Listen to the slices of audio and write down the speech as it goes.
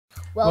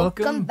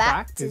Welcome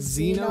back to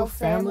Zeno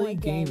Family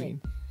Gaming.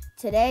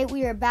 Today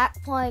we are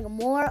back playing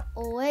more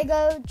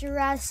Lego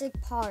Jurassic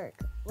Park.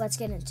 Let's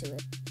get into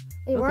it.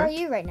 Wait, where are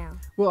you right now?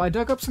 Well, I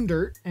dug up some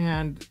dirt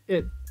and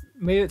it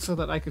made it so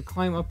that I could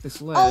climb up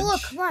this ledge. Oh,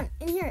 look, come on,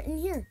 in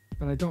here.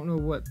 But I don't know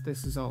what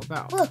this is all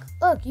about. Look,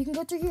 you can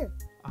go through here.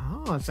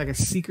 Oh, it's like a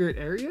secret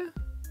area?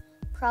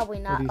 Probably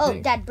not. What do you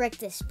think? Dad, break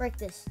this.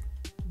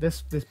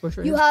 This bush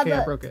right You here? have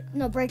I broke it.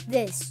 No, break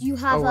this. You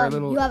have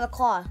you have a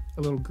claw.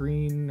 A little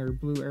green or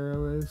blue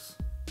arrow is.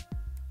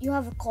 You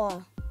have a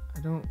claw. I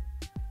don't.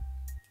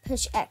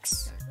 Push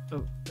X.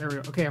 Oh, there we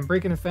go. Okay, I'm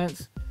breaking a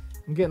fence.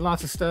 I'm getting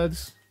lots of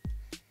studs.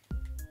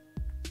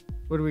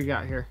 What do we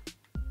got here?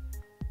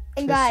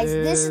 And guys,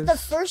 this is the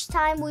first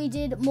time we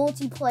did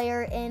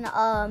multiplayer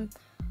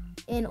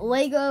in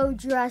Lego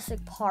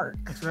Jurassic Park.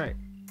 That's right.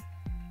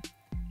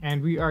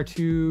 And we are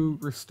to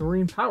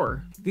restoring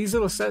power. These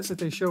little sets that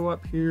they show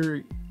up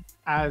here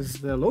as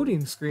the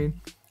loading screen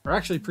are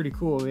actually pretty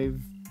cool.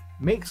 They've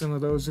made some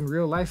of those in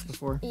real life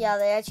before. Yeah,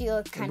 they actually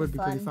look kind of fun. It would be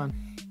pretty fun.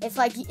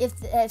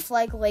 If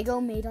Lego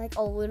made like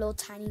a little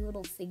tiny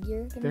little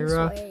figure.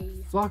 They're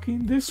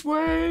flocking this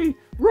way.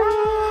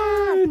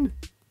 Run!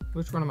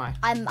 Which one am I?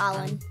 I'm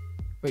Alan.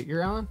 Wait,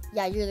 you're Alan?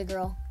 Yeah, you're the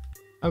girl.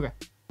 Okay.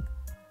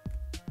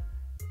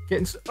 I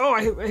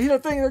hit a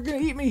thing. They're gonna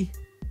eat me.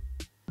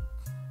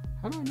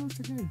 How do I know if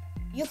they're gonna?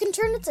 You can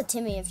turn it to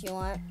Timmy if you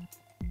want.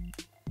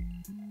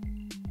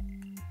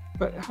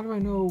 But how do I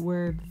know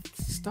where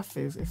the stuff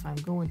is if I'm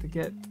going to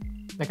get?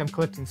 Like I'm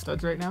collecting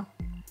studs right now.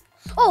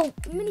 Oh,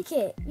 mini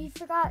kit. We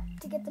forgot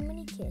to get the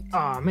mini kit.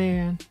 Aw,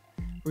 man.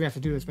 We're gonna have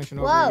to do this mission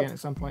over again at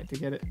some point to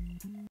get it.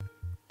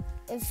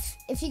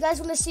 If you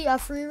guys want to see a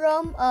free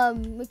roam,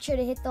 make sure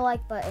to hit the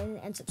like button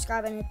and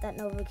subscribe and hit that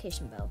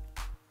notification bell.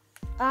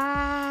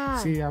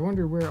 See, I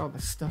wonder where all the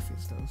stuff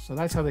is though. So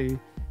that's how they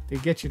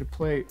get you to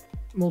play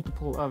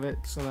multiple of it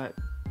so that...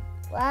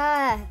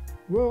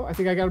 Whoa, I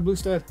think I got a blue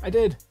stud. I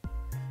did.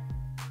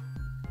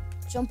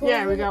 Jump over.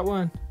 Yeah, we got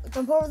one.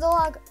 Jump over the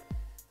log.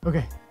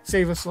 Okay,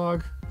 save us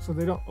log. So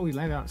they don't... Oh, he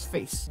landed on his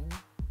face.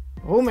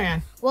 Oh,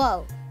 man.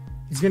 Whoa.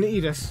 He's gonna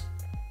eat us.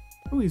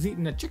 Oh, he's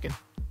eating a chicken.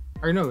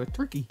 Or no, a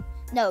turkey.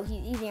 No,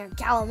 he's eating a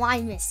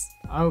Gallimimus.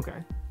 Okay.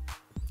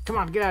 Come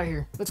on, get out of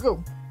here. Let's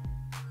go.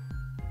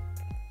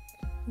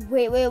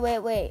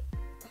 Wait.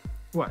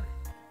 What?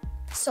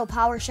 So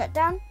power shut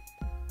down?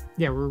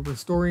 Yeah, we're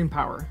restoring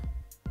power.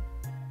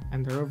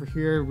 And they're over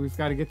here. We've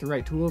got to get the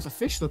right tools. A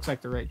fish looks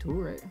like the right tool,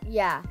 right?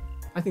 Yeah.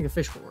 I think a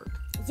fish will work.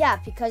 Yeah,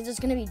 because there's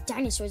going to be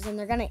dinosaurs and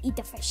they're going to eat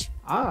the fish.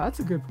 Ah, that's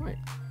a good point.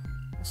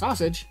 A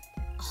sausage.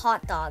 A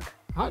hot dog.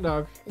 Hot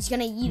dog. Is he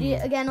going to eat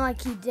it again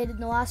like he did in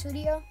the last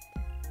video?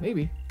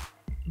 Maybe.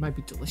 It might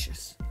be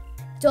delicious.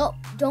 Don't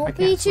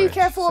be too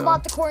careful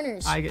about the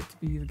corners. I get to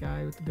be the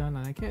guy with the gun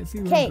and I can't see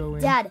where I'm going.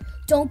 Okay, Dad,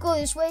 don't go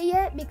this way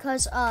yet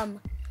because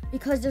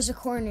there's a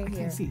corner here.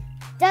 I can't see.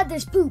 Dad,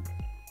 there's poop.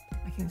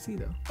 I can't see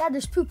though. Dad,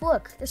 there's poop.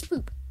 Look, there's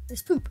poop.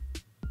 There's poop.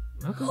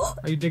 Okay.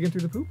 Are you digging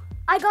through the poop?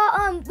 We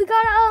got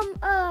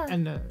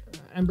an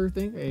ember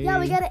thing? Yeah,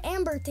 we got an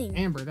amber thing.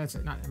 Amber, that's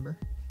it, not ember.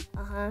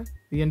 Uh-huh.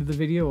 The end of the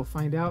video, we'll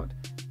find out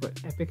what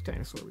epic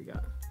dinosaur we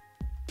got.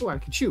 Oh, I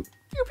can shoot.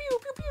 Pew, pew,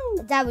 pew,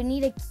 pew. Dad, we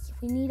need a key.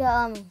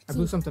 I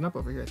blew something up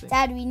over here, I think.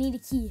 Dad, we need a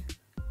key.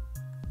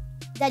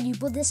 Dad, you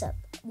blew this up.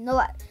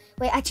 No,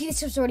 wait, actually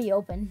this was already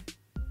open.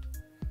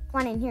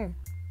 Come on in here.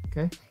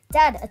 Okay.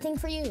 Dad, a thing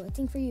for you.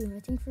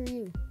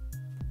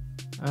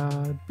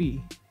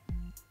 B.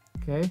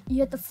 Okay. You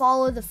have to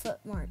follow the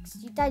footmarks.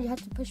 Dad, you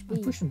have to push B.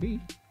 I'm pushing B.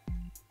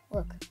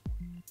 Look.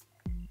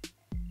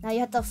 Now you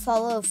have to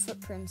follow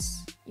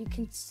footprints.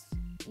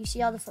 You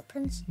see all the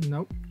footprints?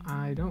 Nope,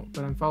 I don't,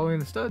 but I'm following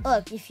the studs.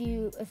 Look,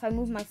 if I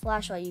move my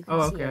flashlight, you can see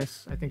it. Oh, okay,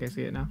 I think I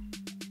see it now.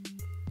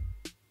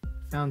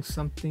 Found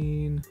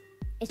something.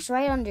 It's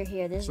right under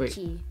here. There's a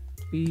key.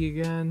 B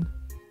again.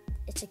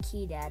 It's a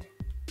key, Dad.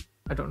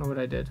 I don't know what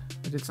I did.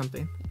 I did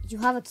something. You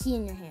have a key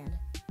in your hand.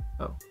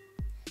 Oh.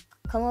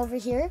 Come over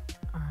here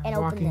and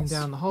open this. Walking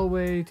down the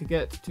hallway to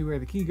get to where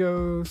the key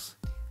goes.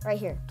 Right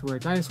here. To where a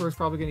dinosaur is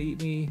probably going to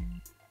eat me.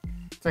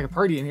 It's like a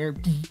party in here.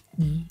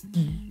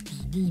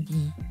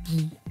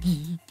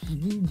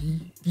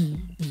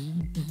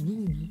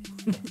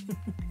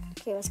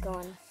 Okay, let's go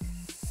on.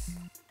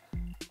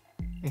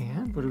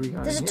 And what do we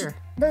got in here?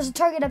 There's a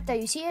target up there.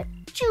 You see it?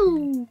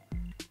 Choo!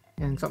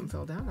 And something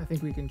fell down. I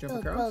think we can jump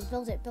across.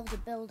 Build it.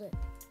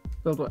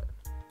 Build what?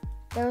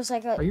 There was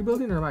like a... Are you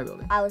building or am I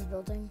building? I was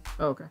building.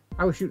 Oh, okay.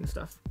 I was shooting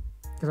stuff.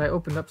 Because I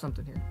opened up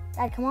something here.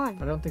 Dad, come on.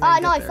 But I don't think I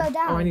can get there. I fell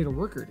down. Oh, I need a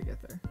worker to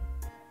get there.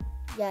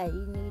 Yeah,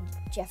 you need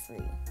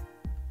Jeffrey.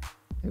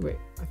 Hey, wait.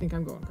 I think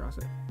I'm going across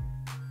it.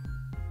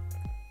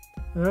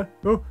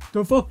 Oh,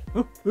 don't fall.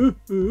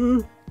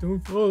 Don't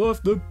fall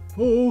off the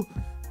pole.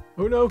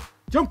 Oh, no.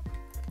 Jump.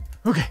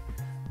 Okay.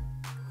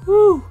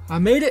 Woo. I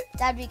made it.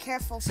 Dad, be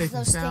careful because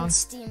those things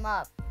steam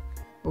up.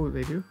 Oh,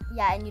 they do?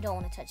 Yeah, and you don't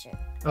want to touch it.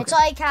 Okay. It's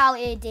like how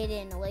it did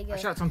in Lego. I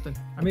shot something.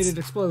 I made it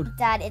explode.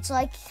 Dad, it's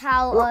like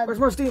how... Oh, there's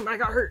more steam. I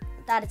got hurt.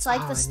 Dad, it's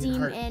like the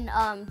steam in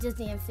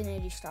Disney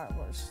Infinity Star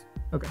Wars.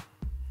 Okay.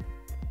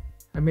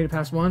 I made it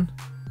past one.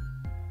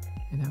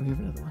 And now we have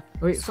another one.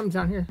 Oh, wait, something's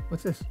down here.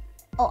 What's this?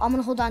 Oh, I'm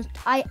gonna hold on.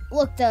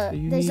 Look,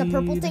 there's a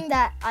purple thing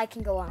that I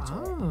can go on to.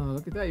 Oh,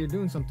 look at that. You're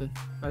doing something.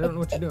 I don't know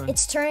what you're doing.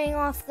 It's turning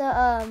off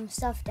the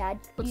stuff, Dad.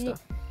 What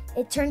stuff?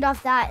 It turned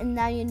off that, and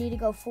now you need to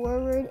go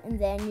forward, and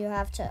then you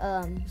have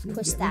to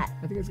push that.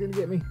 I think it's gonna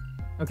get me.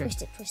 Okay.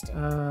 Push it.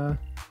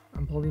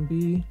 I'm holding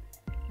B,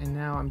 and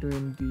now I'm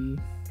doing the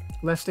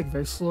left stick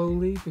very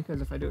slowly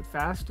because if I do it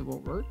fast, it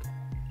won't work.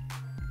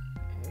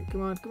 And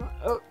come on.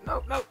 Oh,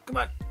 no, come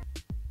on.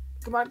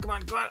 Come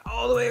on,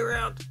 all the way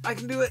around. I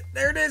can do it.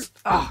 There it is.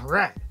 All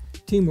right.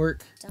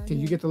 Teamwork. Can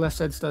you get the left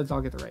side studs?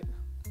 I'll get the right.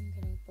 I'm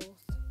getting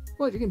both.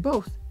 What? You're getting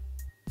both?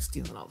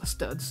 Stealing all the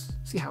studs.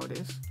 See how it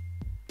is.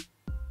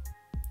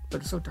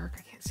 But it's so dark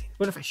I can't see.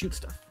 What if I shoot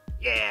stuff?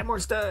 Yeah, more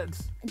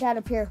studs. Dad,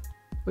 up here.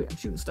 Wait, I'm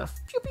shooting stuff.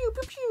 Pew, pew,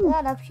 pew, pew.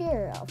 Dad, up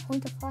here. I'll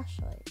point the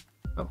flashlight.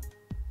 Oh,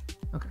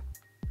 okay.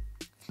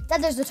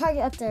 Dad, there's the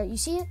target up there. You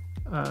see it?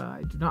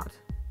 I do not.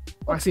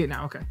 Oh, I see it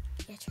now. Okay.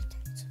 Yeah, it's right there.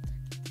 It's up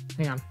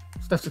there. Hang on.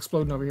 Stuff's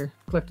exploding over here.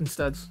 Collecting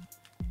studs.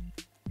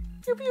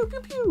 Pew, pew, pew,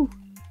 pew.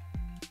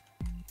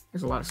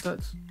 There's a lot of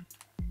studs.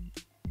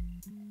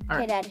 All Okay,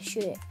 right. Dad,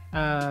 shoot it.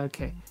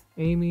 Okay.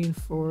 Aiming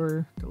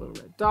for the little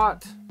red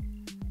dot.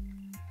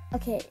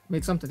 Okay.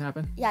 Made something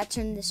happen. Yeah,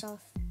 turn this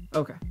off.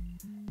 Okay.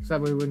 So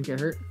that way we wouldn't get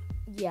hurt.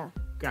 Yeah.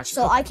 Gotcha.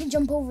 So okay. I can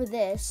jump over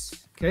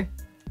this. Okay.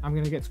 I'm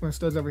going to get some more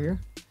studs over here.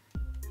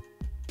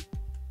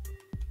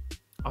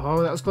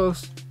 Oh, that was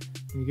close.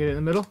 Can you get it in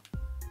the middle?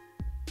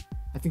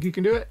 I think you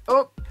can do it.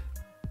 Oh!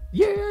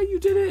 Yeah, you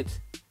did it!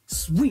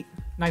 Sweet.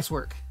 Nice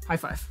work. High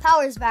five.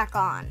 Power's back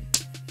on.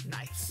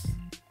 Nice.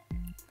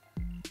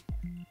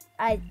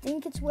 I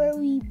think it's where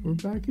we... We're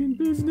back in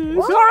business.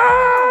 Whoa!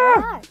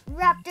 Ah!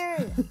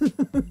 Raptor!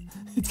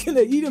 It's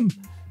gonna eat him.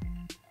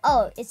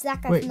 Oh, it's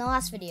that guy Wait. from the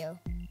last video.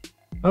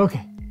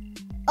 Okay.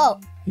 Oh.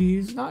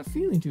 He's not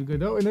feeling too good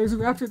though, and there's a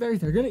raptor there.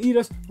 They're gonna eat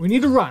us. We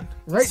need to run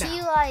right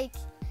now. I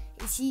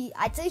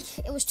think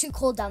it was too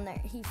cold down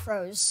there. He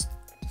froze.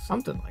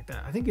 Something like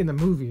that. I think in the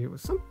movie it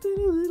was something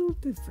a little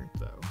different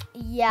though.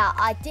 Yeah,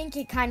 I think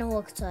it kind of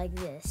looked like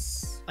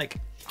this. Like,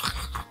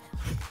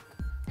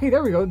 hey,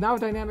 there we go. Now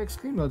dynamic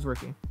screen mode's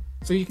working.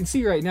 So you can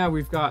see right now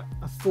we've got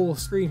a full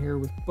screen here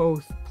with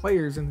both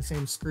players in the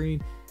same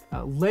screen.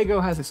 Lego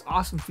has this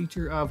awesome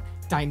feature of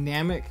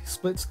dynamic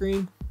split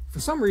screen. For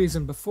some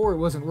reason, before it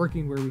wasn't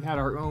working where we had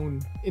our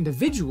own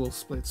individual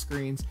split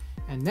screens.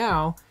 And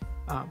now,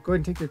 go ahead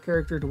and take your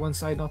character to one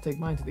side and I'll take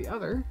mine to the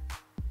other.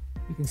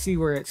 You can see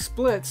where it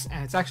splits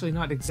and it's actually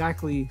not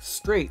exactly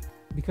straight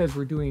because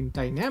we're doing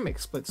dynamic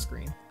split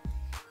screen.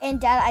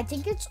 And Dad, I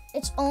think it's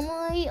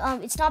only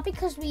it's not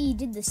because we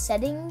did the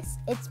settings.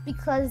 It's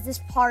because this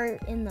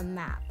part in the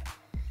map.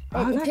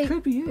 That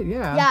could be it.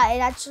 Yeah. Yeah, it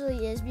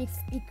actually is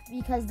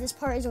because this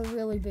part is a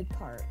really big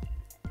part.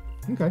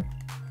 Okay.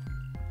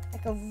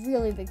 Like a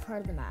really big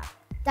part of the map.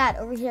 Dad,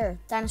 over here,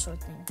 dinosaur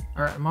thing.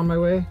 All right, I'm on my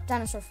way.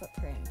 Dinosaur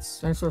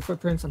footprints. Dinosaur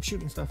footprints. I'm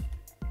shooting stuff.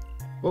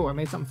 Whoa! I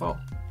made something fall.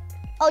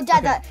 Oh,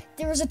 Dad, Okay.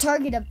 there was a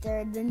target up there,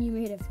 and then you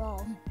made it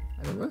fall.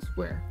 There was?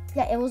 Where?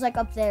 Yeah, it was like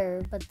up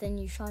there, but then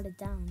you shot it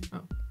down.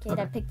 Oh. Okay,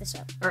 Dad, pick this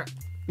up. All right.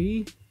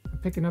 B. I'm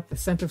picking up the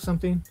scent of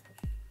something.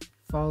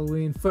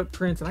 Following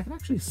footprints, and I can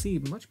actually see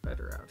much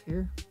better out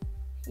here.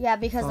 Yeah,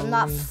 because I'm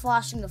not Following.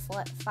 flashing the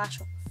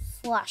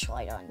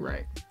flashlight on you.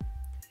 Right.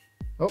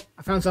 Oh,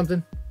 I found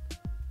something.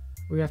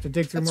 We have to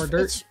dig through more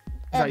dirt. Is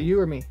that you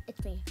or me?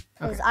 It's me,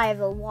 because Okay. I have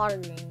a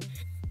watering thing.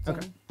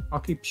 Okay. I'll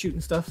keep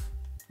shooting stuff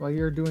while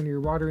you're doing your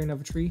watering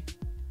of a tree.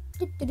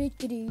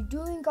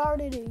 Doing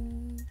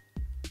gardening.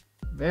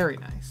 Very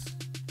nice.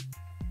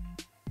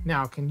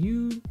 Now, can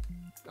you...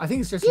 I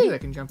think it's just you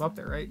that can jump up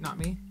there, right? Not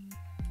me?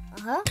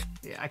 Uh-huh.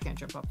 Yeah, I can't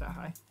jump up that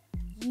high.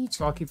 Yeet.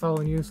 So I'll keep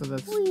following you so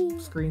the Whee.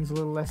 screen's a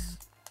little less...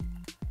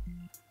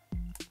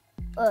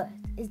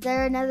 Is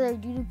there another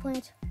doo-doo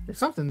plant? There's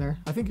something there.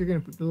 I think you're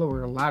going to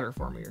lower a ladder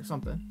for me or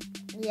something.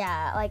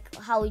 Yeah, like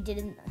how I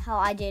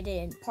did it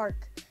in Park.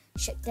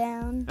 Shut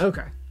down.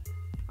 Okay.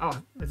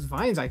 Oh, it's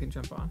vines I can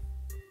jump on.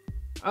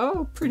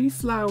 Oh, pretty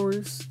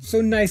flowers.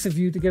 So nice of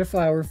you to get a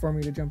flower for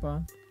me to jump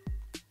on.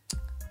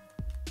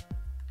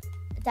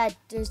 Dad,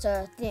 there's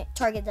a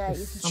target that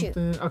you can shoot.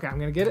 Okay, I'm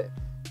going to get it.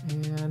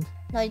 And...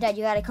 No, Dad,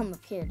 you gotta come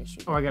up here to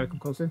shoot. Oh, I got to come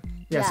closer?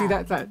 Yeah, Yeah. see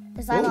that?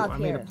 Because I'm up I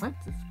here. made a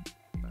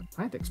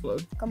plant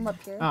explode. Come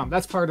up here.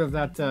 That's part of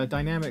that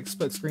dynamic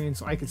split screen,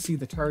 so I could see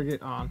the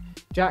target on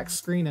Jack's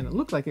screen, and it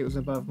looked like it was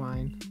above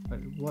mine, but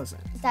it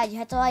wasn't. Dad, you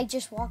have to like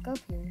just walk up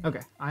here.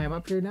 Okay, I am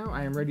up here now.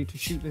 I am ready to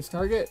shoot this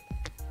target.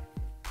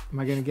 Am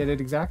I going to get it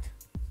exact?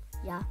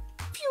 Yeah.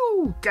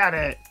 Phew! Got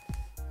it!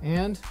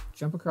 And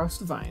jump across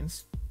the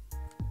vines.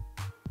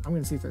 I'm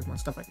going to see if there's more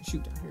stuff I can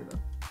shoot down here, though.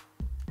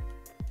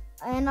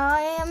 And I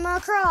am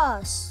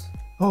across.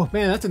 Oh,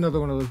 man, that's another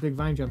one of those big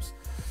vine jumps.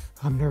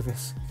 I'm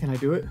nervous. Can I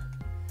do it?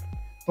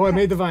 Oh, I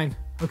made the vine.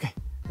 Okay,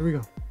 here we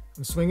go.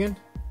 I'm swinging.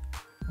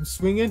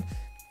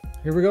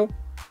 Here we go.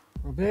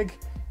 Real big.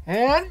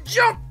 And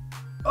jump!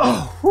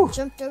 Oh, whew.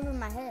 Jumped over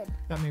my head.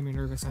 That made me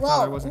nervous. I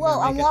thought I wasn't whoa, going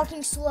to I'm make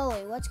walking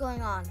slowly. What's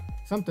going on?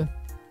 Something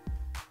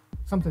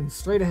something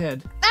straight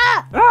ahead.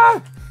 Ah!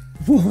 Ah!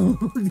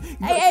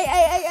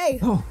 Hey.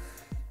 Oh,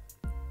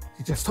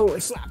 you just totally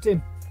slapped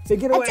him. Say,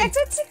 get away.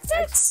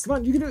 X. Come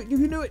on, you can do it. You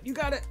can do it. You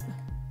got it.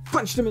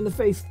 Punched him in the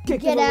face.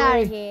 Kick him Get out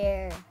away. of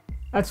here.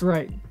 That's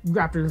right.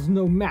 Raptor's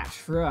no match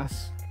for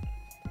us.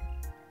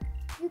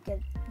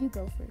 You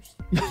go first.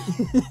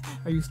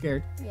 Are you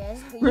scared?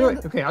 Yes. Run away.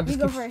 Okay, I'll just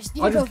go keep, first.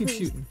 I'll just keep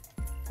shooting.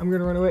 I'm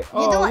gonna run away.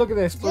 You're the Oh, one- look at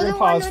this. We're you're gonna the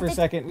one pause for a with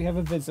second. We have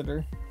a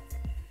visitor.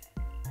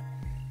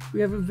 We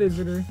have a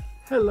visitor.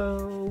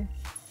 Hello.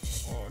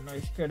 Oh,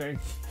 nice kitty.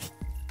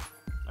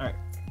 All right.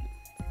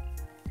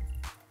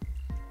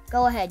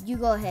 Go ahead. You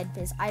go ahead,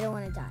 Biz. I don't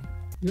want to die.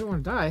 You don't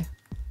want to die.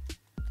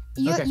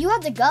 You Okay. you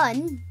have the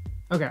gun,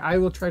 Okay, I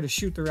will try to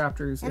shoot the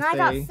raptors and if I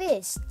got they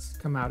fists.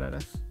 come out at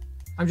us.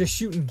 I'm just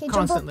shooting Okay,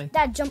 constantly. jump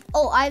up. Dad, jump.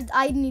 Oh,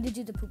 I need to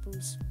do the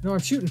poo-poos. No, I'm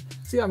shooting.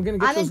 See, I'm gonna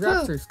get I'm in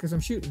those poop. raptors because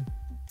I'm shooting.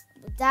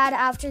 Dad,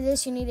 after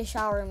this, you need to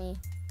shower me.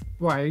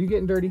 Why? Are you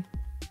getting dirty?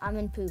 I'm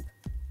in poop.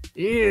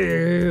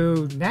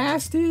 Ew,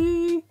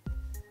 nasty.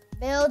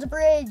 Build a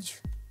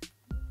bridge.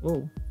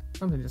 Whoa,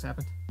 something just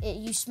happened.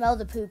 You smell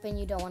the poop and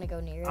you don't want to go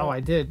near it. Oh, I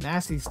did.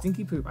 Nasty,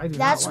 stinky poop. I do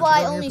That's not want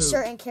to why go only near poop.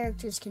 certain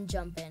characters can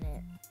jump in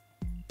it.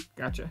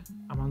 Gotcha.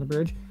 I'm on the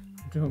bridge.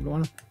 I don't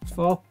want to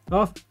fall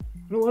off.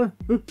 I don't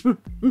want to.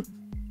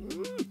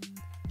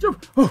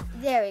 Jump. Oh,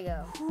 There we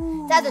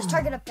go. Dad, there's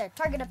target up there.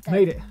 Target up there.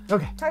 made it.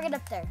 Okay, Target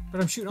up there.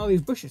 but I'm shooting all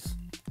these bushes.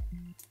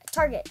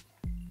 Target.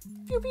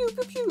 Pew, pew,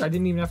 pew, pew. I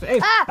didn't even have to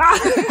aim. Ah!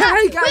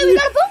 I got Wait, you. we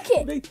got a boom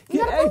kit. We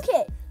Get got a boom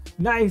kit.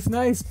 Nice,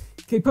 nice.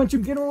 Okay, punch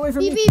him. Get him away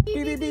from Beep, me. beep, beep,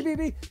 Beep, beep, beep, beep,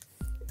 beep.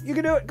 You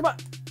can do it. Come on.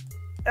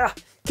 Ah,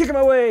 kick him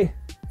away.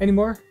 Any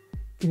more?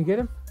 Can you get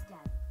him?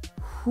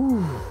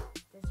 Whew.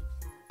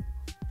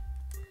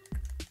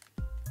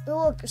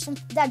 Oh, look.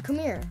 Dad, come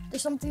here.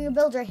 There's something to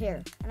build right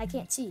here, and I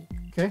can't see.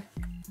 Okay.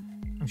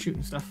 I'm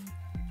shooting stuff.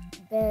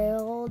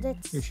 Build it.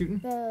 You're shooting?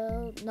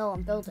 Build. No,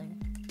 I'm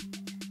building.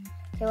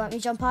 Okay, let me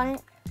jump on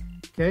it.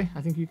 Okay,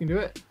 I think you can do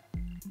it.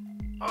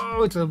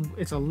 Oh,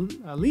 it's a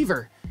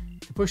lever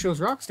to push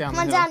those rocks down. Come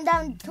on, the hill.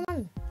 down. Come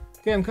on.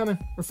 Okay, I'm coming.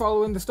 We're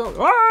following the stone.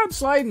 Ah, I'm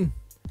sliding.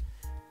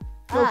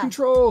 No Ah.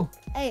 control.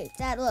 Hey,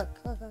 Dad, look,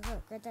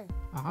 right there.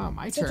 Ah,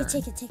 my Take turn. it,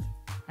 take it, take it.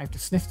 I have to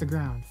sniff the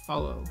ground.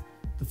 Follow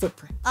the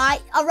footprint. A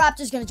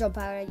raptor's gonna jump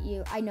out at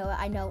you. I know it.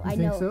 I know. You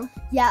think so?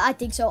 Yeah, I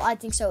think so.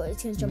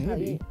 It's gonna jump out at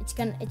Maybe. you. It's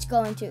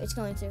going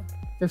to.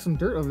 There's some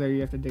dirt over there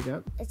you have to dig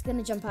up. It's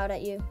gonna jump out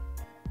at you.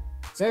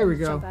 There we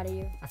go. Jump out at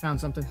you. I found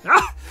something.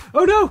 Ah!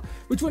 Oh no!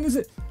 Which one is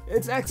it?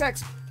 It's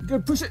XX. You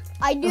gotta push it.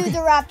 I knew Okay. the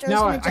raptor was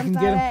Now gonna I can jump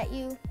get out him. at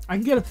you. I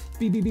can get him.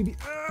 Beep.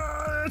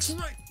 That's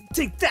right.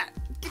 Take that.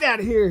 Get out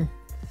of here.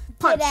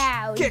 Punch. Get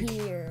out Kick.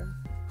 here.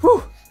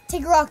 Whew.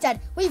 Take a rock, Dad.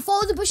 Wait,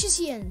 follow the bushes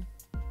here.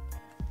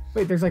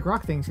 Wait, there's like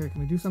rock things here. Can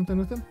we do something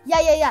with them?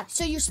 Yeah.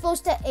 So you're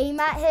supposed to aim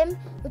at him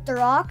with the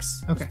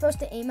rocks. Okay. You're supposed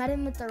to aim at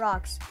him with the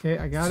rocks. Okay,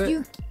 I got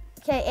it.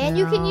 Okay, and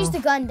you can use Now-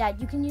 the gun, Dad.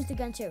 You can use the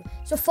gun too.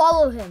 So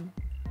follow him.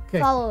 Okay.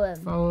 Follow him.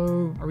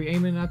 Follow. Are we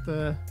aiming at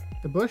the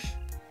bush?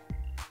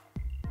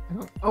 I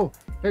don't. Oh,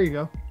 there you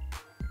go.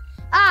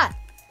 Ah!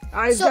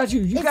 I So, got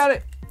you. You if- got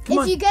it. Come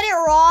on. If you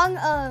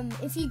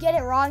get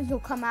it wrong, he'll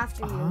come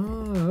after you.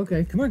 Oh,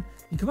 okay. Come on.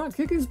 Come on.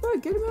 Kick his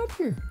butt. Get him out of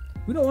here.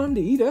 We don't want him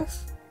to eat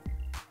us.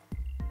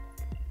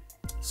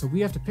 So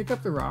we have to pick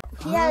up the rock.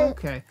 Yeah.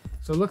 Okay.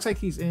 So it looks like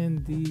he's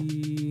in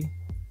the.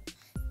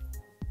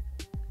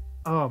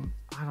 I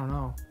don't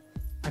know.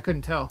 I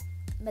couldn't tell.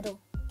 Middle.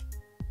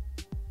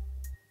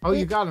 Oh,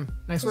 you got him.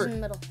 Nice He's work. in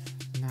the middle.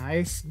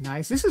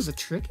 Nice. This is a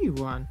tricky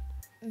one.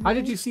 How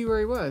did you see where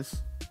he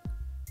was?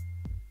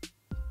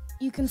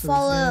 You can So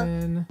follow.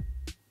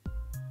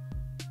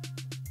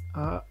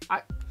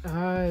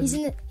 He's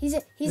in. He's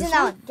in this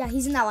that one? one. Yeah,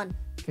 he's in that one.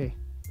 Okay.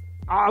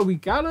 We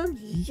got him.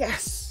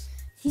 Yes.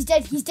 He's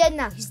dead. He's dead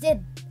now. He's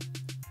dead.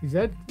 He's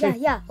dead. Yeah, Okay.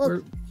 yeah.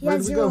 Look, he where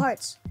has do we 0 go?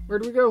 hearts. Where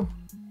do we go?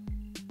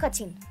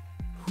 Cutscene.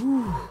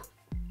 Whew.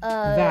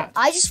 That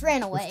I just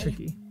ran was away.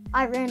 tricky.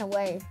 I ran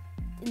away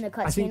in the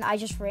cutscene. think- I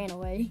just ran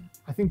away.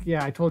 I think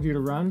I told you to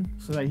run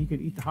so that he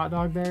could eat the hot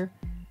dog there,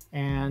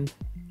 and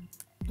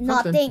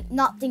Not Something.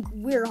 think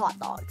we're hot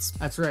dogs.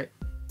 that's right.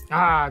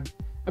 A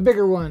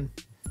bigger one.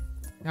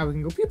 Now we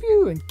can go pew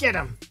pew and get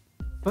him.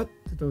 But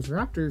those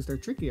raptors, they're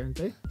tricky, aren't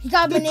they? He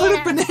got a They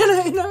banana. put a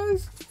banana in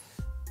us.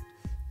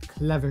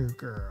 Clever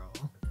girl.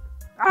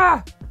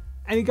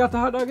 And he got the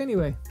hot dog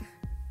anyway.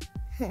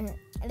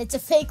 And it's a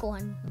fake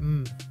one.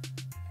 Mm.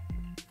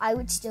 I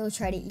would still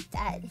try to eat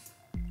that.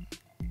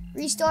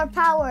 Restore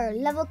power.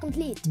 Level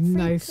complete. Free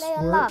Nice play work.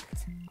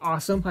 unlocked.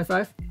 Awesome. High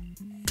five.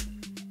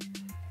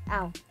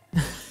 Ow.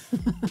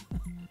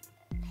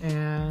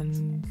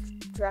 And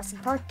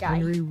Jurassic Park guy.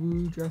 Henry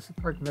Wu, Jurassic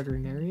Park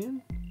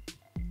Veterinarian.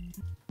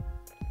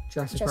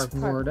 Jurassic Park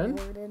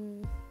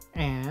Warden.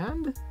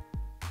 And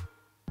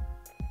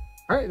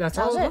all right, that's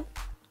That all was of it.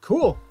 them.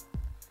 Cool.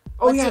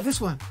 Oh What's yeah, it? this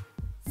one.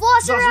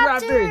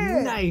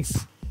 Velociraptor!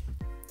 Nice.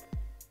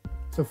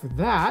 So for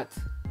that,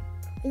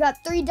 We got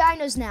 3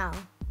 dinos now.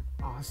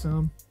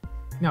 awesome.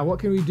 Now what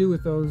can we do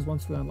with those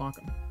once we unlock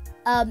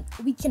them?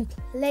 We can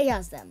play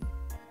as them.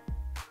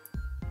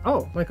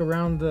 Oh, like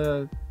around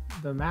the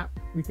map,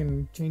 we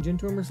can change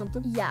into them or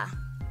something? Yeah.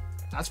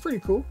 That's pretty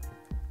cool.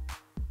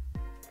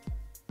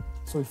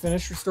 So we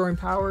finished restoring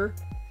power.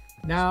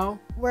 Now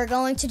we're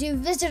going to do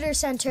visitor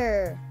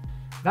center.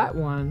 That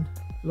one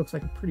looks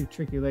like a pretty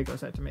tricky Lego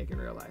set to make in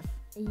real life.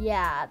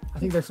 Yeah. I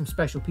think there's some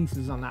special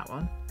pieces on that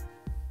one.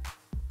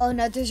 Oh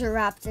no, there's a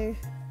raptor.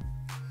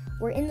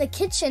 We're in the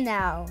kitchen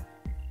now.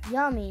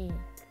 Yummy.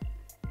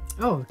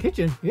 Oh, the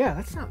kitchen. Yeah,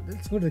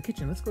 let's go to the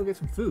kitchen. Let's go get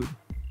some food.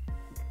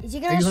 Are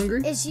you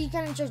hungry? Is he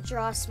gonna just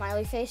draw a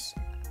smiley face?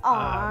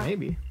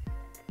 Maybe.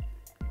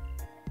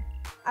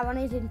 I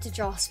wanted him to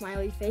draw a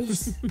smiley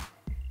face.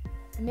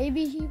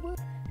 Maybe he would.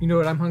 You know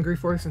what I'm hungry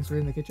for since we're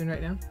in the kitchen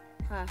right now?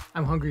 Huh.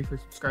 I'm hungry for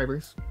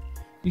subscribers.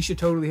 You should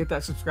totally hit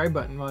that subscribe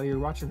button while you're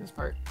watching this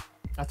part.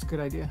 That's a good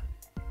idea.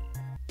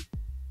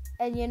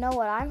 And you know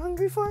what I'm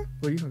hungry for?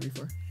 What are you hungry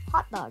for?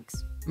 Hot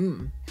dogs.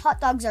 Mmm. Hot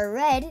dogs are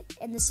red,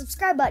 and the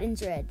subscribe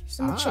button's red.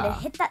 So make sure to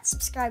hit that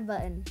subscribe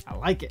button. I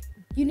like it.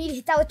 You need to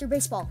hit that with your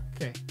baseball.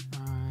 Okay.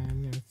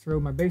 I'm going to throw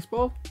my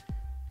baseball.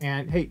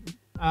 And hey,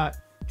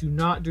 do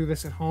not do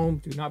this at home.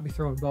 Do not be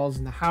throwing balls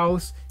in the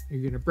house. You're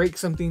going to break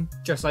something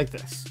just like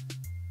this.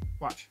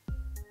 Watch.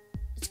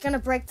 It's going to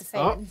break the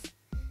fan.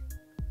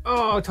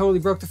 Oh, totally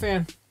broke the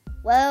fan.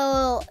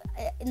 Well,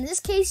 in this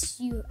case,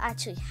 you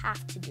actually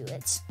have to do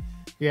it.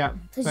 Yeah.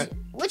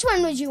 Which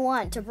one would you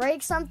want? To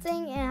break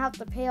something and have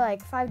to pay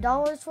like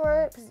 $5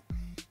 for it?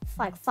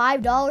 Like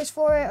 $5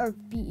 for it, or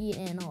be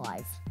eaten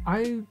alive?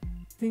 I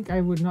think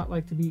I would not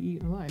like to be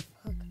eaten alive.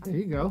 There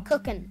you go. I'm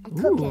cooking.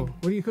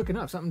 What are you cooking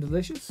up? Something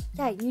delicious?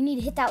 Yeah, you need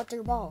to hit that with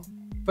your ball.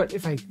 But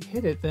if I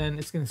hit it, then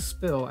it's going to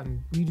spill,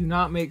 and we do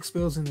not make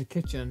spills in the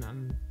kitchen.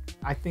 And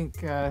I think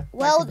dude,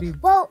 that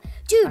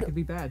could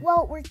be bad.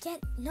 Well, no,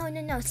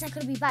 it's not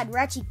going to be bad. We're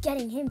actually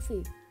getting him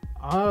food.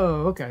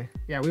 Oh, okay.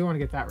 Yeah, we want to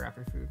get that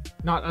raptor food,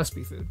 not us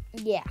be food.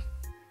 Yeah,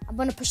 I'm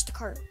going to push the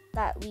cart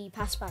that we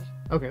passed by.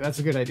 Okay, that's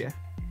a good idea.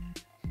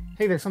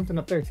 Hey, there's something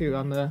up there too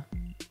on the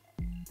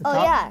top.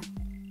 Yeah.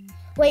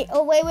 Wait.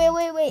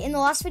 In the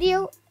last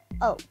video,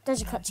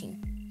 there's a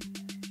cutscene.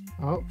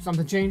 Oh,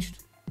 something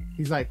changed.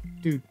 He's like,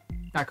 dude,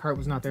 that cart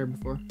was not there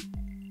before.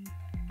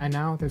 And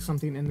now there's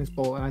something in this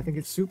bowl, and I think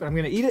it's soup, and I'm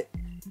going to eat it.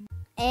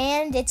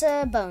 And it's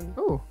a bone.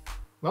 Oh,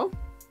 well,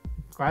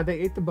 glad they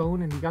ate the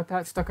bone, and he got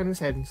that stuck on his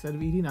head instead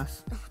of eating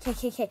us.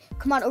 Okay.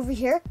 Come on, over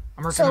here.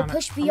 I'm working on it. So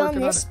push B on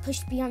this.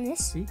 Push B on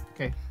this. See?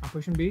 Okay, I'm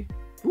pushing B.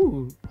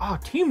 Ooh,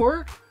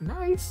 teamwork.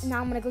 Nice.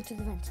 Now I'm going to go through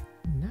the vent.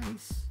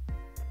 Nice.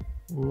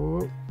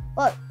 Whoa.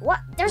 What?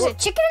 There's a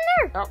chicken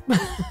in there? Oh.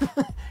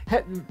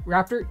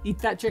 Raptor, eat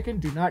that chicken.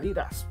 Do not eat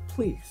us,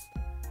 please.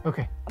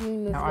 Okay.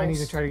 Now I need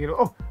to try to get.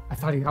 Oh, I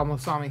thought he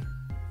almost saw me.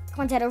 Come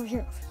on, Dad, over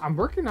here. I'm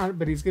working on it,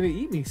 but he's gonna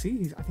eat me.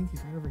 See, I think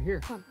he's right over here.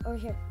 Come on, over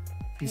here.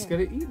 He's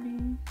gonna eat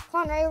me.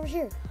 Come on, right over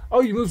here.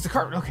 Oh, you moved the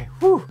cart. Okay.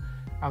 Whew.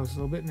 I was a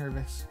little bit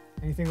nervous.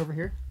 Anything over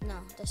here? No,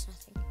 there's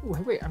nothing.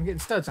 Oh, wait. I'm getting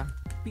studs. I'm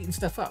beating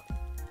stuff up.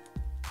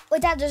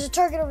 Wait, Dad, there's a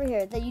target over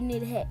here that you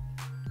need to hit.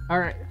 All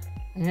right.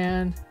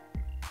 And.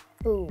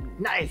 Boom.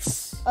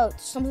 Nice. Oh,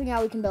 something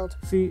now we can build.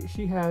 See,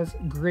 she has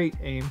great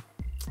aim.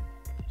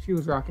 She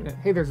was rocking it.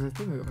 Hey, there's a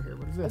thing over here.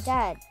 What is this?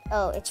 Dad.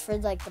 Oh, it's for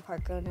like the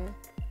park owner.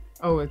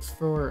 Oh, it's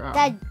for.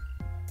 Dad.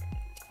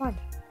 Come on.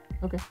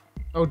 Okay.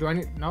 Oh, do I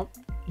need? Nope.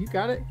 You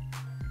got it.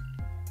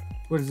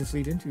 What does this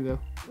lead into, though?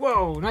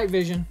 Whoa, night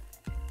vision.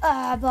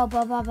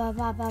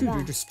 Dude,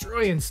 you're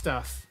destroying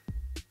stuff.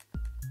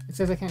 It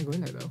says I can't go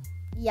in there, though.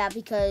 Yeah,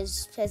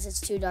 because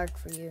it's too dark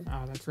for you.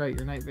 Oh, that's right.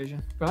 Your night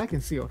vision. But I can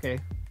see okay.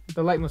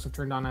 The light must have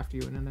turned on after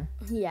you went in there.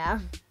 Yeah.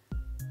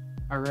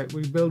 All right,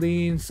 we're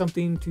building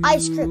something to...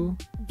 Ice cream.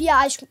 Yeah,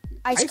 ice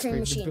cream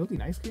machine. You're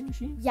building ice cream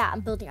machine? Yeah,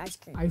 I'm building ice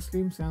cream. Ice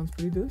cream sounds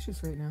pretty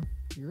delicious right now.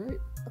 You're right.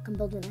 Look, I'm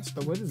building ice cream.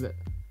 But what is it?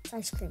 It's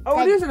ice cream. Oh,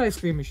 Dad, it is an ice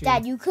cream machine.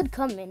 Dad, you could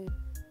come in.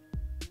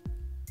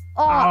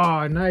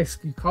 Oh, nice.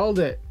 You called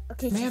it.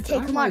 Okay, Man,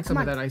 come on.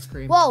 Of that ice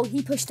cream. Whoa,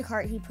 he pushed the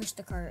cart.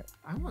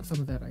 I want some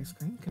of that ice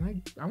cream.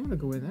 I want to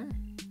go in there.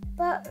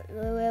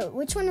 But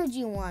which one would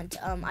you want?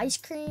 Ice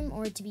cream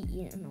or to be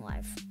eaten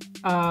alive?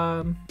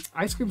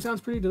 Ice cream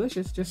sounds pretty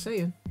delicious, just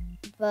saying.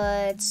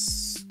 But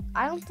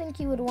I don't think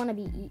you would want to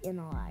be eaten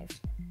alive.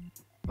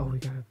 Oh, we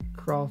gotta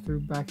crawl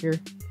through back here.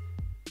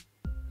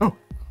 Oh!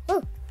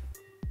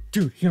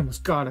 Dude, he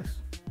almost got us.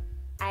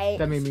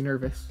 That made me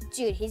nervous.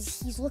 Dude,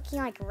 he's looking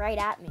like right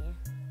at me.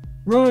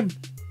 Run!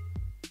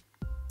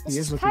 This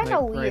is looking kind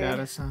of like weird. Right at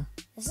us, huh?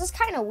 This is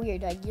kind of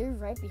weird. Like, you're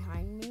right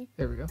behind me.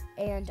 There we go.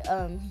 And,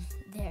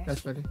 there.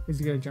 That's funny. Is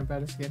he gonna jump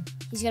at us again?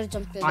 He's gonna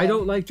jump through I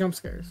don't like jump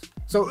scares.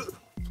 So,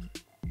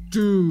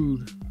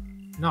 dude,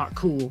 not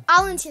cool.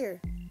 Alan's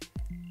here.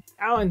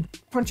 Alan,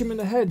 punch him in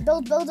the head.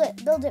 Build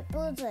it.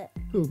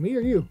 Who, me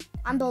or you?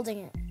 I'm building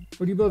it.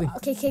 What are you building?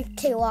 Okay,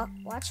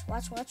 watch.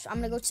 I'm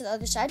gonna go to the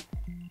other side.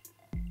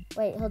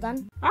 Wait, hold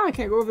on. I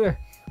can't go over there.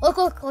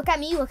 Look at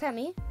me.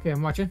 Okay,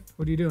 I'm watching.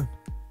 What are you doing?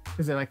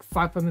 Is it like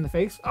flap him in the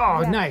face?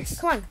 Oh, yeah. Nice.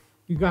 Come on.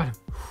 You got him.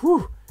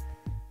 Whew.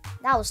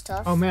 That was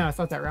tough. Oh man, I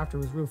thought that raptor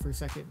was real for a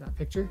second, that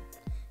picture.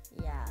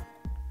 Yeah.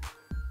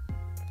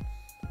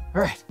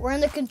 All right. We're in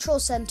the control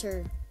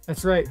center.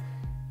 That's right.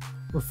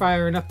 We're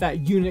firing up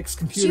that Unix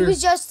computer. She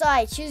was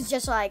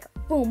just like,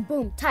 boom,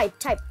 boom, type.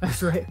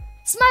 That's right.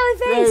 Smiley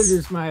face. There's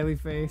your smiley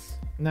face.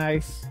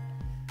 Nice.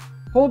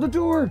 Hold the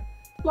door.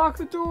 Lock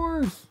the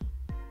doors.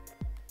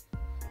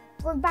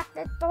 Bring back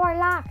the door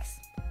locks.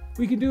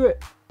 We can do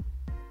it.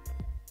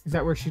 Is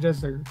that where she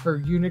does her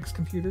Unix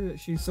computer that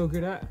she's so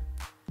good at?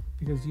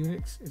 Because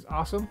Unix is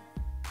awesome.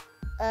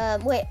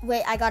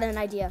 Wait, I got an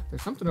idea.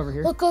 There's something over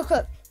here. Look.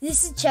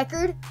 This is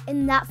checkered,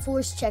 and that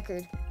floor's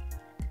checkered.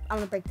 I'm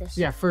gonna break this.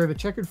 Yeah, for the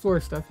checkered floor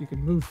stuff, you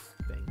can move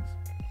things.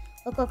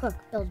 Look.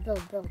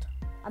 Build.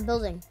 I'm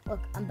building. Look,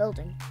 I'm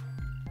building.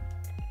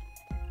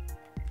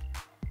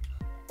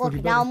 Look,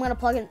 now I'm gonna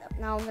plug in.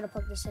 Now I'm gonna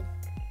plug this in.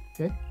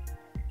 Okay.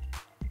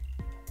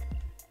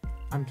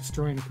 I'm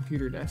destroying a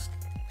computer desk.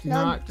 Do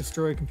not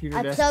destroy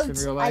computer desks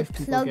in real life.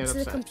 People get upset.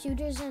 I plugged the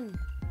computers in.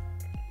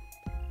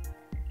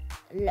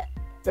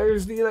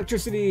 There's the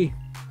electricity.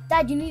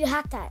 Dad, you need to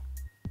hack that.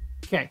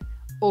 Okay.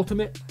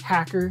 Ultimate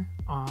hacker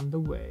on the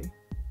way.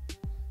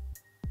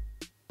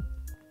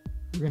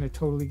 We're gonna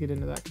totally get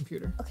into that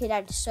computer. Okay,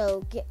 Dad.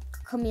 So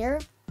come here.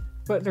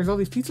 But there's all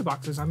these pizza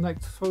boxes. I'm like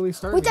totally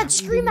starving. Wait, Dad,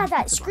 scream at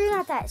that. Scream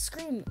at that.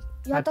 Scream.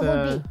 You have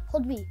to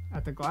hold B.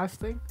 At the glass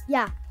thing?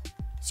 Yeah.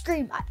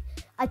 Scream.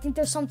 I think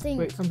there's something.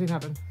 Wait, something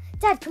happened.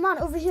 Dad, come on,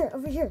 over here.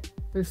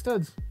 There's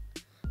studs.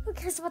 Who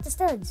cares about the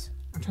studs?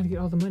 I'm trying to get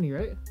all the money,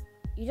 right?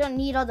 You don't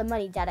need all the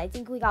money, Dad. I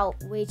think we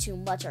got way too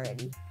much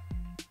already.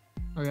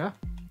 Oh, yeah?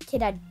 Okay,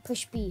 Dad,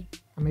 push B.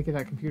 I'm making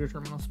that computer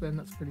terminal spin.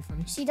 That's pretty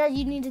funny. See, Dad,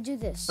 you need to do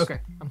this. Okay,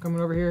 I'm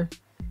coming over here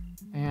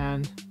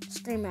and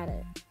scream at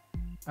it.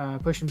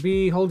 Pushing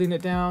B, holding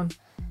it down,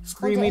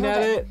 screaming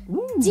at it.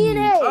 Ooh.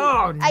 DNA!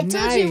 Oh, I nice.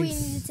 told you we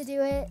needed to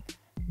do it.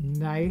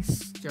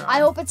 Nice job. I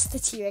hope it's the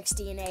T-Rex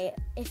DNA.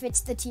 If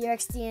it's the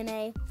T-Rex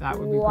DNA, that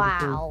would be pretty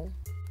cool.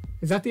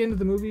 Is that the end of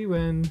the movie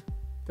when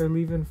they're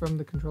leaving from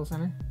the control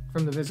center?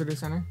 From the visitor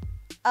center?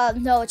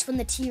 No, it's when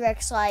the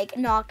T-Rex,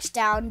 knocks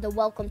down the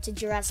welcome to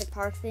Jurassic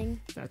Park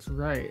thing. That's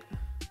right.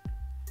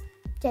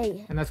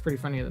 Okay. And that's pretty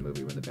funny in the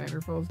movie when the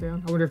banner falls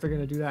down. I wonder if they're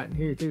going to do that in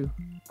here, too.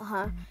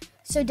 Uh-huh.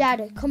 So,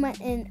 Dad, come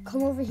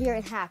over here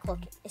and hack. Look,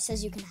 it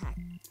says you can hack.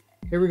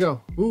 Here we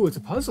go. Ooh, it's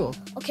a puzzle.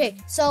 Okay,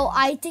 so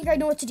I think I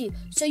know what to do.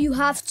 So you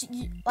have to,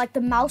 the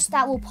mouse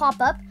that will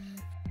pop up,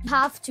 you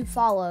have to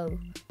follow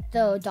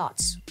the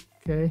dots.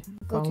 Okay.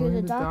 Go to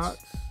the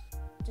dots.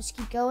 Just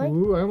keep going.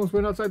 Ooh, I almost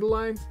went outside the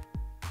lines.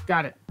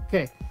 Got it.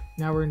 Okay.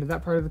 Now we're into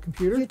that part of the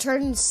computer. You're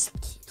turning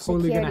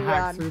totally security gonna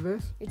hack on. through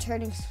this. You're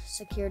turning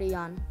security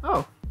on.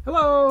 Oh,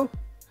 hello.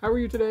 How are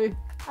you today?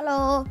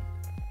 Hello.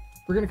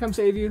 We're gonna come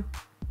save you.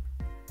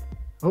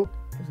 Oh,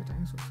 there's a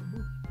dinosaur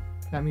symbol.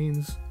 That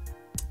means...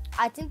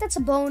 I think that's a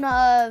bone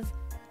of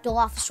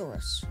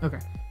Dilophosaurus. Okay.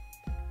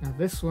 Now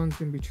this one's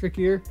gonna be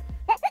trickier.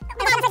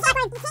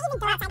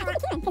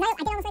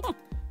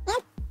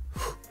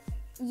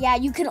 Yeah,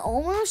 you can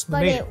almost,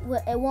 but it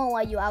won't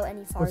let you out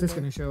any farther. What's this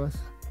gonna show us?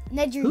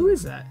 Ned, who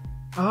is that?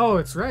 Oh,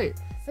 it's right.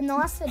 From the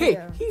last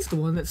video. Hey, he's the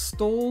one that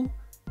stole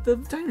the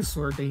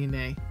dinosaur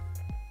DNA.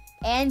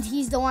 And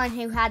he's the one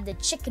who had the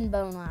chicken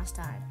bone last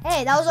time.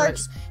 Hey, that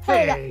was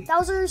that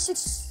was our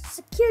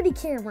security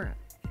camera.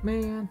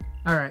 Man.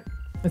 All right.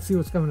 Let's see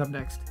what's coming up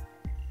next.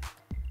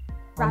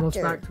 Raptor.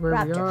 Almost back to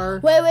where we are.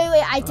 Wait.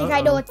 I think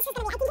I know what.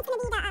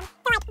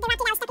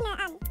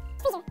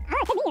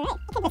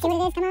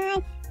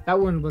 That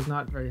one was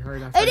not very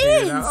hard. It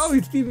is. Oh,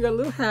 he's even got a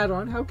little hat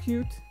on. How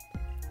cute.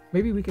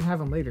 Maybe we can have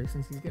him later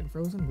since he's getting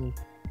frozen. We'll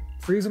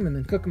freeze him and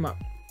then cook him up.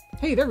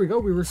 Hey, there we go.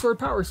 We restored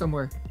power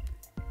somewhere.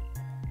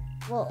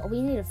 Well,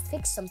 we need to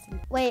fix something.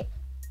 Wait.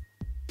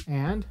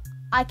 And?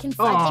 I think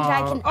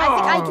I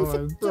can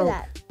fit through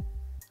that.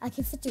 I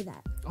can fit through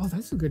that. Oh,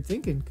 that's a good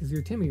thinking, because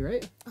you're Timmy,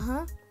 right?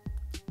 Uh-huh.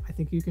 I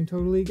think you can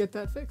totally get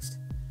that fixed.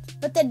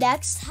 But the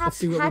next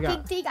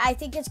hacking thing, I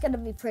think it's going to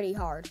be pretty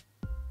hard.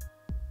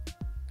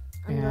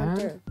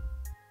 And?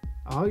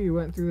 Oh, you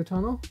went through the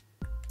tunnel?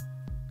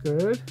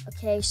 Good.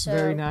 Okay, so...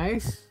 Very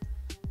nice.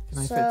 Can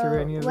I fit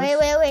through any of this?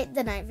 Wait.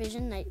 The night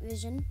vision.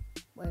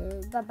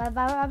 I'm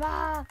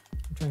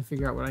trying to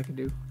figure out what I can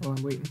do while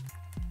I'm waiting.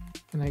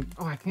 Can I?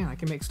 Oh, I can. I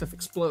can make stuff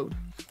explode.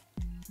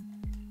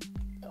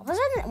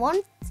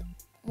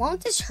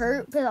 Won't this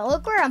hurt? Because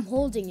look where I'm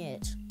holding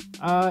it.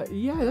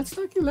 Yeah, let's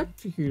not get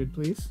electrocuted,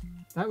 please.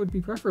 That would be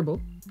preferable.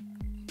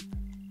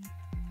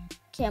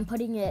 Okay, I'm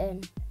putting it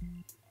in.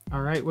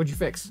 All right, what'd you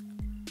fix?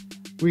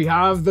 We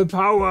have the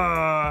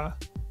power.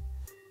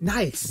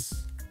 Nice.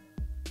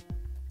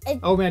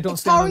 Oh man, don't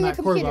stand on that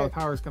cord while the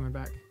power's coming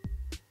back.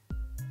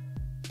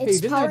 Hey,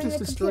 didn't I just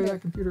destroy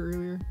that computer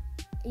earlier?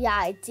 Yeah,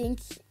 I think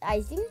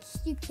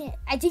you can't.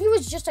 I think it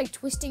was just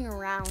twisting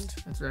around.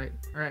 That's right.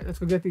 All right, let's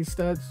go get these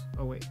studs.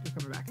 Oh wait, you're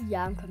coming back.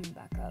 Yeah, I'm coming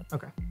back up.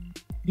 Okay.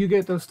 You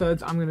get those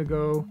studs. I'm gonna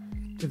go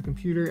to the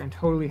computer and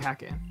totally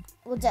hack in.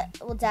 Well,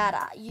 Dad,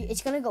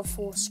 it's gonna go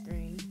full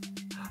screen.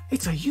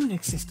 It's a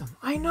Unix system.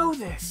 I know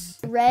this.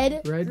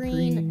 Red,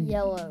 green,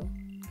 yellow.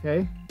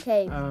 Okay.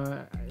 Okay.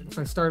 If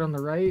I start on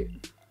the right.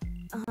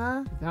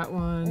 Uh-huh. That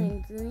one. And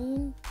then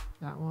green.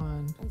 That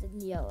one. And then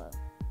yellow.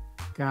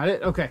 Got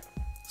it? Okay.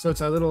 So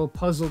it's a little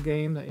puzzle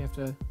game that you have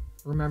to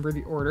remember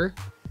the order.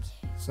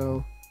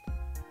 So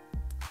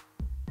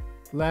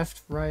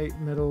left, right,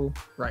 middle,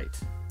 right.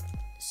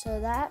 So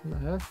that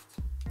Left,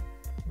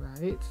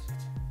 right,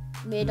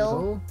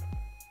 middle.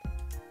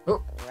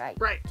 Oh, Right.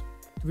 right.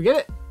 Did we get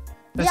it?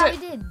 That's yeah, it.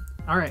 we did.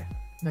 All right.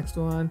 Next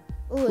one.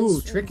 Ooh,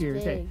 Ooh, trickier.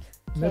 It's Okay.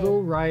 big.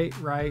 Middle, right,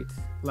 right,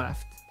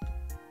 left.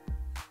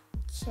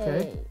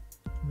 Okay.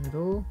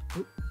 Middle,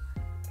 oop,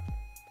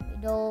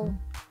 Middle.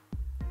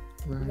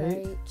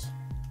 right,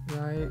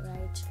 right,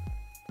 Right.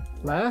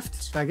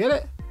 left. Did I get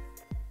it?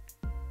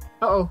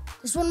 Uh-oh.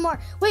 There's one more.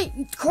 Wait,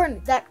 corner.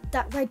 That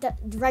right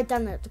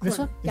down there. The corner. This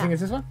one? You Yeah. think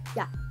it's this one?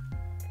 Yeah.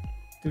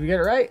 Did we get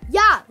it right?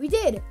 Yeah, we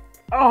did.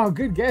 Oh,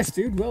 good guess,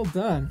 dude. Well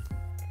done.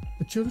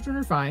 The children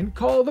are fine.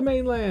 Call the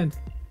mainland.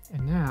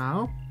 And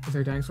now, is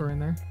there a dinosaur in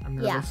there? I'm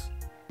nervous.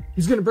 Yeah.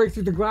 He's gonna break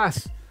through the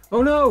glass.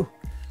 Oh no!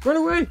 Run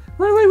away!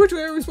 Run away! Which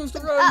way are we supposed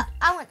to run?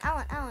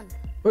 Alan.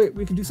 Wait,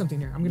 we can do something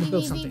here. I'm gonna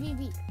build something.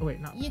 B. Oh wait,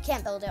 no. You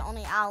can't build it.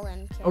 Only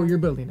Alan can. Oh, you're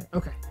building it.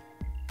 Okay.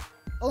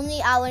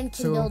 Only Alan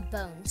can So- build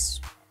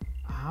bones.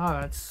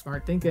 Ah, that's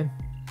smart thinking.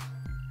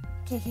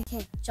 Okay.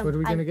 Jump. What are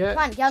we gonna get?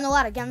 Come on, get on the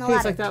ladder. Get on the Okay,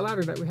 it's ladder. like that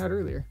ladder that we had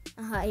earlier.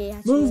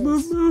 Yeah.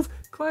 Move!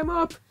 Climb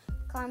up!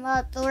 Climb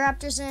up. The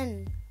raptor's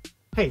in.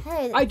 Hey,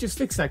 Hey. I just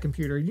fixed that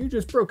computer. You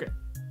just broke it.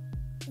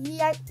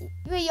 Yeah.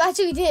 Wait, you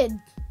actually did.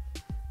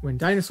 When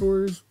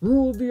dinosaurs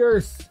ruled the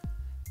earth,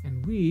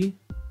 and we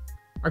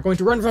are going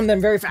to run from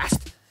them very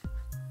fast.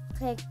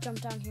 Okay,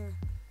 jump down here.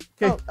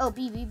 Okay. Oh,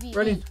 B.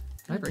 Ready?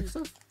 Can I break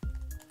stuff?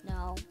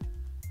 No.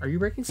 Are you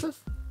breaking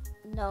stuff?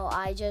 No,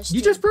 I just.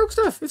 You just broke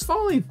stuff. It's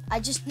falling.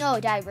 No,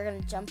 Dad. We're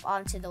gonna jump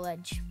onto the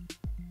ledge.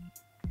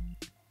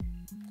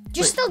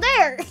 You're Wait. still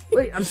there.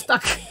 Wait, I'm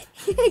stuck.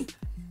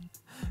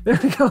 There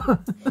we go.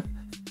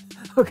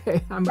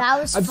 Okay, I'm That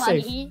was I'm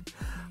funny. safe.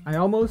 I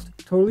almost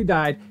totally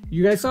died.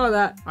 You guys saw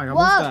that. I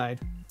almost Whoa. died.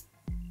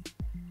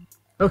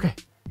 Okay,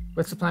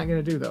 what's the plant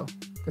gonna do though?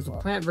 Because a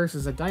plant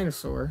versus a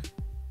dinosaur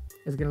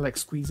is it gonna like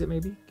squeeze it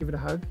maybe? Give it a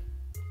hug?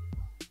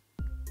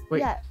 Wait,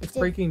 Yeah, it's it-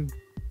 breaking.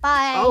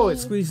 Bye. Oh, it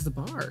squeezed the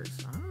bars.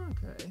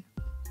 Okay.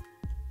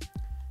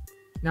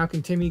 Now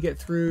can Timmy get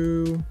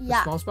through the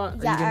Yeah. small spot? Are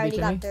Yeah, you I gonna already be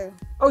Timmy? got through.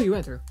 Oh, you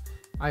went through.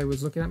 I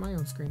was looking at my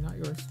own screen, not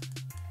yours.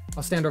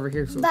 I'll stand over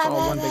here so it's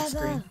all one big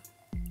screen.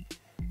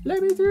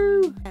 Let me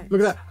through.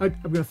 Look at that.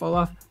 I'm gonna fall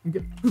off.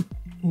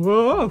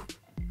 Whoa!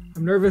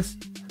 I'm nervous.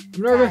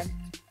 I'm nervous.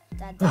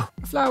 Dad. Oh,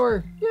 a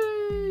flower!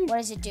 Yay! What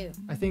does it do?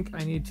 I think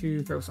I need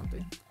to throw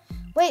something.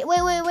 Wait.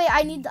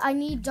 I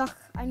need duck.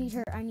 I need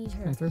her.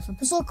 Can I throw something?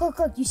 Just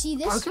look. You see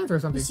this? Oh, I can throw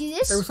something. You see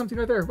this? There was something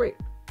right there. Wait.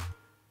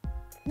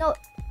 No,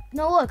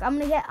 look. I'm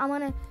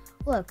gonna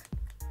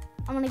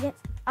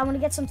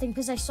get something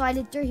because I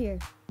slided through here.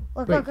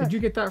 Look, Wait, look. did you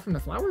get that from the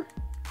flower?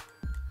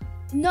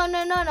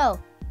 No.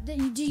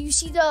 Do you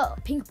see the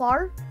pink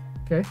bar?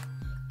 Okay.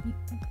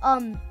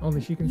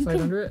 Only she can You slide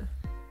can- under it?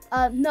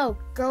 No.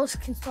 Girls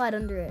can slide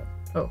under it,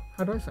 Oh,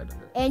 how do I slide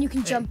under it? and you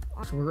can Hey, jump.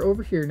 So we're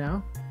over here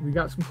now. We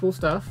got some cool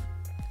stuff.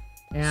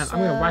 And I'm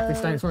going to whack this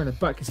So- dinosaur in the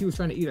butt because he was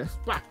trying to eat us.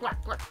 Whack.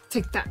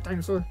 Take that,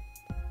 dinosaur.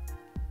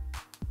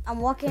 I'm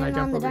walking Can I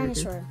jump on the over here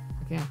too? dinosaur.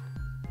 I can.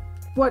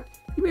 What?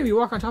 You made me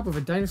walk on top of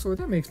a dinosaur?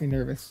 That makes me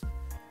nervous.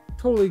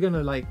 Totally going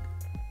to, like,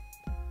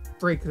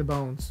 break the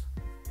bones.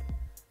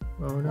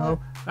 Oh, no. What?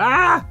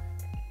 Ah!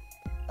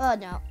 Oh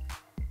no.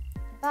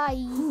 Bye.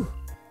 Whew.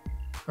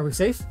 Are we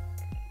safe?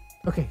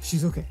 Okay,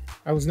 she's okay.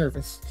 I was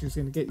nervous. She was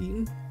going to get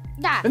eaten.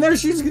 Nah. And there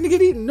she's going to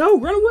get eaten. No,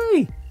 run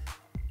away.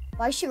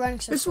 Why is she running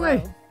so This slow?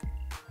 way.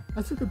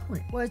 That's a good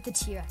point. Where's the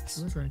T-Rex?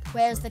 I was running kinda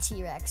Where's slow. the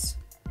T-Rex?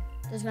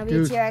 There's gonna be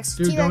Dude, a T-Rex.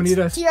 dude, T-Rex. don't eat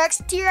us.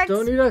 T-Rex.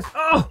 Don't eat us.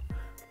 Oh!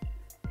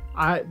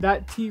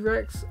 That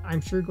T-Rex,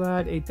 I'm sure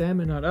glad ate them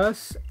and not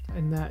us,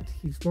 and that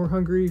he's more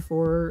hungry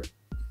for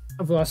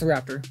a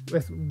Velociraptor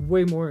with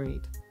way more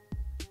meat.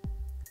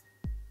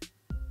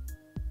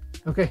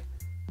 Okay.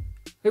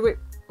 Hey, wait.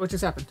 What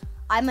just happened?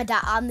 I'm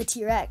the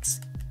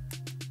T-Rex.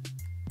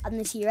 I'm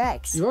the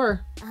T-Rex. You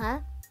are. Uh-huh.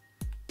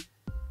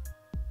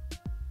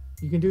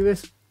 You can do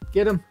this.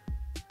 Get him.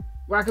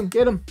 Whack him.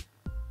 Get him.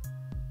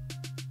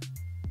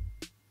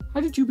 How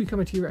did you become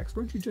a T-Rex?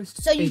 Weren't you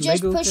just So you a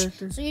just Lego push.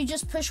 character? So you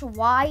just push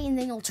Y, and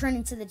then you'll turn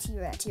into the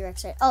T-Rex.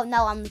 T-Rex. Oh,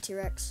 now I'm the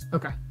T-Rex.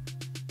 Okay.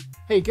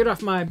 Hey, get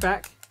off my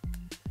back.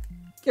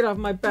 Get off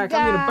my back.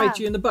 I'm gonna bite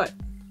you in the butt.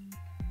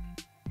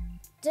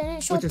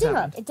 Didn't show a What just thing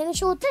up. happened? It didn't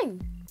show a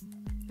thing.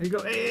 There you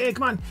go. Hey,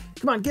 come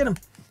on, get him.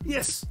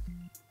 Yes.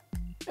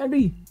 And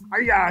me.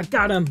 Yeah,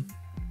 got him.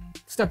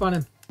 Step on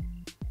him.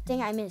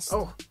 Dang, I missed.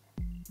 Oh.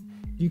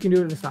 You can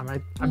do it this time.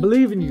 I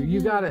believe in you.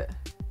 You got it.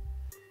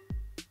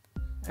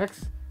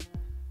 X.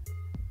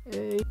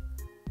 A.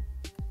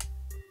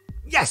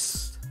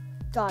 Yes.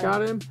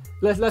 Got him.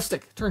 Left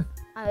stick. Turn.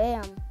 I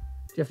am. Do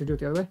you have to do it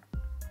the other way?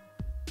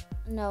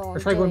 No. Or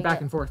I'm try going doing back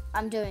it. and forth.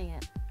 I'm doing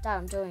it. Dad,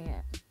 I'm doing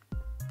it.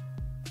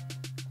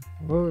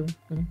 Whoa,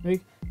 gonna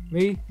make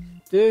me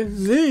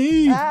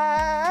dizzy.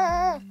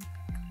 Ah!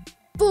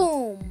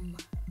 Boom.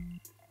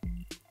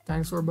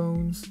 Dinosaur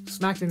bones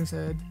smacked in his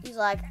head. He's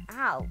like,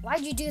 ow,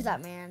 why'd you do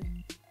that,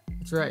 man?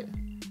 That's right.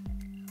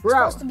 We're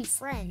supposed out. to be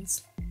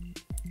friends.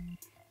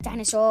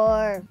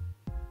 Dinosaur.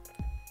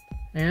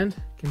 And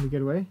can we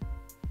get away?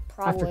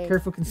 Probably. After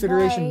careful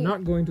consideration, Right.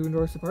 not going to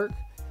endorse the park.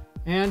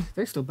 And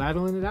they're still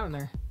battling it out in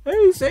there.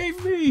 Hey,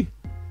 save me!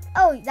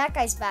 Oh, that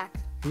guy's back.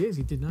 He is.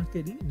 He did not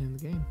get eaten in the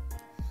game.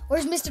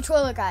 Where's Mr.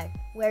 Toilet Guy?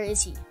 Where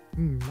is he?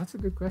 That's a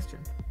good question.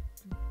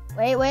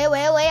 Wait.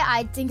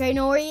 I think I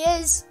know where he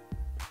is.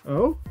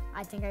 Oh?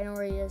 I think I know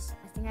where he is.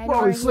 I think I know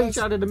Whoa, where he he is.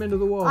 slingshotted him into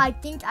the wall. I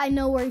think I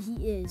know where he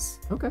is.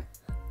 Okay.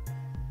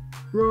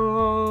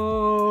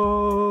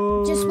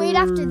 Roar. Just wait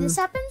after this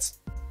happens.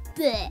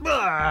 Bleh.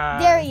 Ah.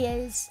 There he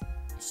is.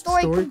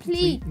 Story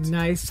complete.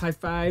 Nice. High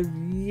five.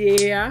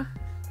 Yeah.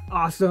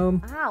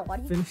 Awesome. Ow, what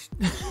do you... Finished.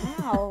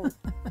 Ow.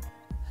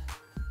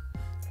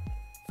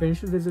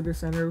 Finished the visitor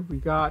center. We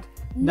got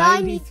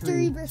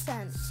 93.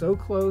 93%. So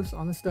close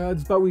on the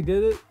studs, but we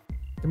did it.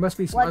 There must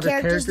be some What other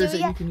characters characters do we that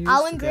you get? can use.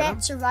 Alan to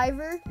Grant,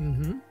 Survivor.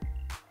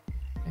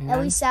 Mm-hmm.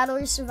 Ellie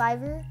Sattler,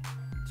 Survivor.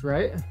 That's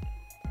right.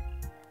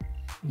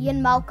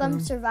 Ian Malcolm,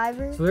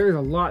 Survivor. So there's a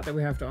lot that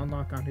we have to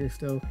unlock on here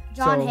still.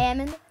 John so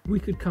Hammond. we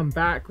could come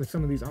back with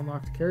some of these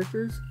unlocked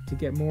characters to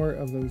get more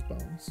of those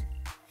bones.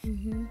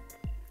 Mm-hmm.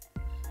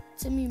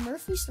 Timmy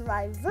Murphy,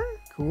 Survivor.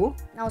 Cool.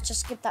 Now let's just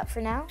skip that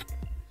for now.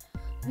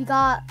 We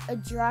got a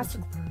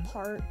Jurassic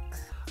Park.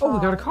 Oh, we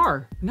got a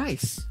car.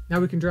 Nice. Now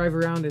we can drive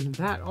around in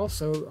that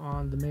also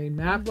on the main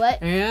map.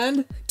 What?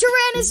 And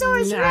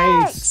Tyrannosaurus nice.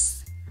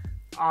 Rex.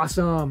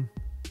 Awesome.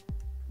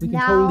 We can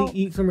Now- totally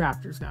eat some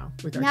raptors now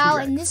with our Now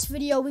T-Rex. in this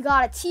video, we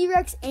got a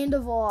T-Rex and a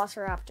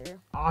Velociraptor.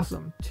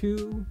 Awesome.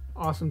 2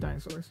 awesome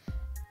dinosaurs.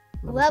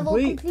 Level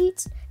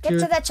complete. Get to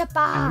the And we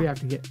chopper. have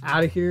to get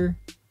out of here,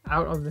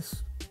 out of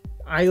this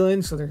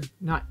island, so they're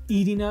not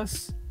eating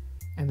us.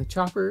 And the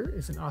chopper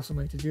is an awesome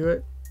way to do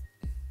it.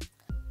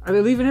 Are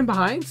they leaving him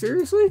behind?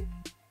 Seriously?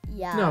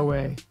 Yeah. No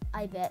way.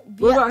 I bet.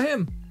 What about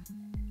him?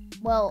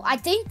 Well, I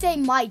think they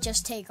might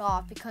just take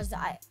off because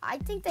I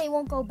think they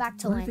won't go back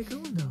to Where are land. they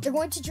going though? They're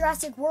going to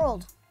Jurassic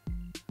World.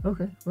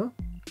 Okay, well.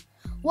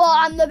 Well,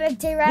 I'm the big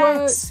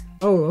T-Rex.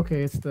 Oh,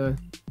 okay, it's the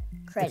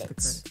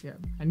Credits. Yeah,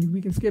 and we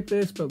can skip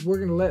this, but we're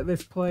gonna let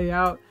this play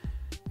out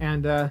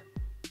and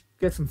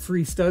get some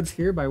free studs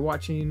here by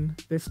watching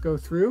this go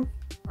through.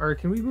 Or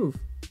can we move?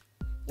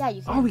 Yeah,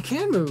 you can. Oh, we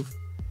can move.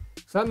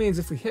 So that means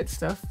if we hit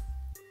stuff.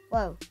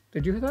 Whoa.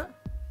 Did you hear that?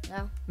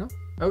 No. No?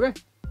 Okay.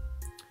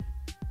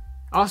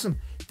 Awesome.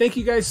 Thank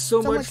you guys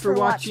so much for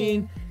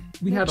watching.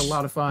 We had a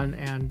lot of fun,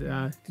 and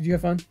did you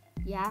have fun?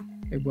 Yeah.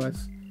 It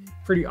was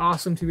pretty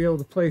awesome to be able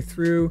to play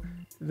through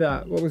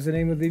the, what was the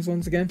name of these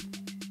ones again?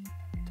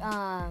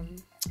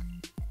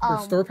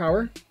 Restore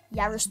Power.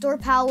 Yeah, Restore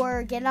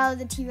Power, Get Out of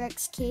the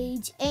T-Rex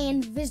Cage,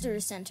 and Visitor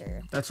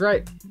Center. That's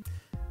right.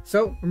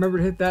 So remember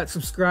to hit that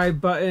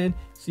subscribe button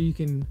so you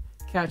can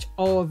catch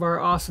all of our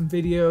awesome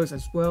videos,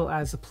 as well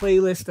as the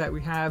playlist that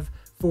we have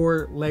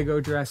for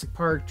Lego Jurassic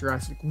Park,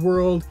 Jurassic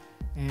World,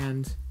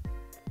 and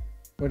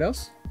what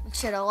else? Make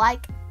sure to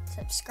like,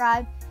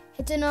 subscribe,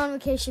 hit the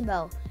notification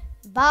bell.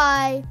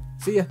 Bye.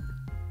 See ya.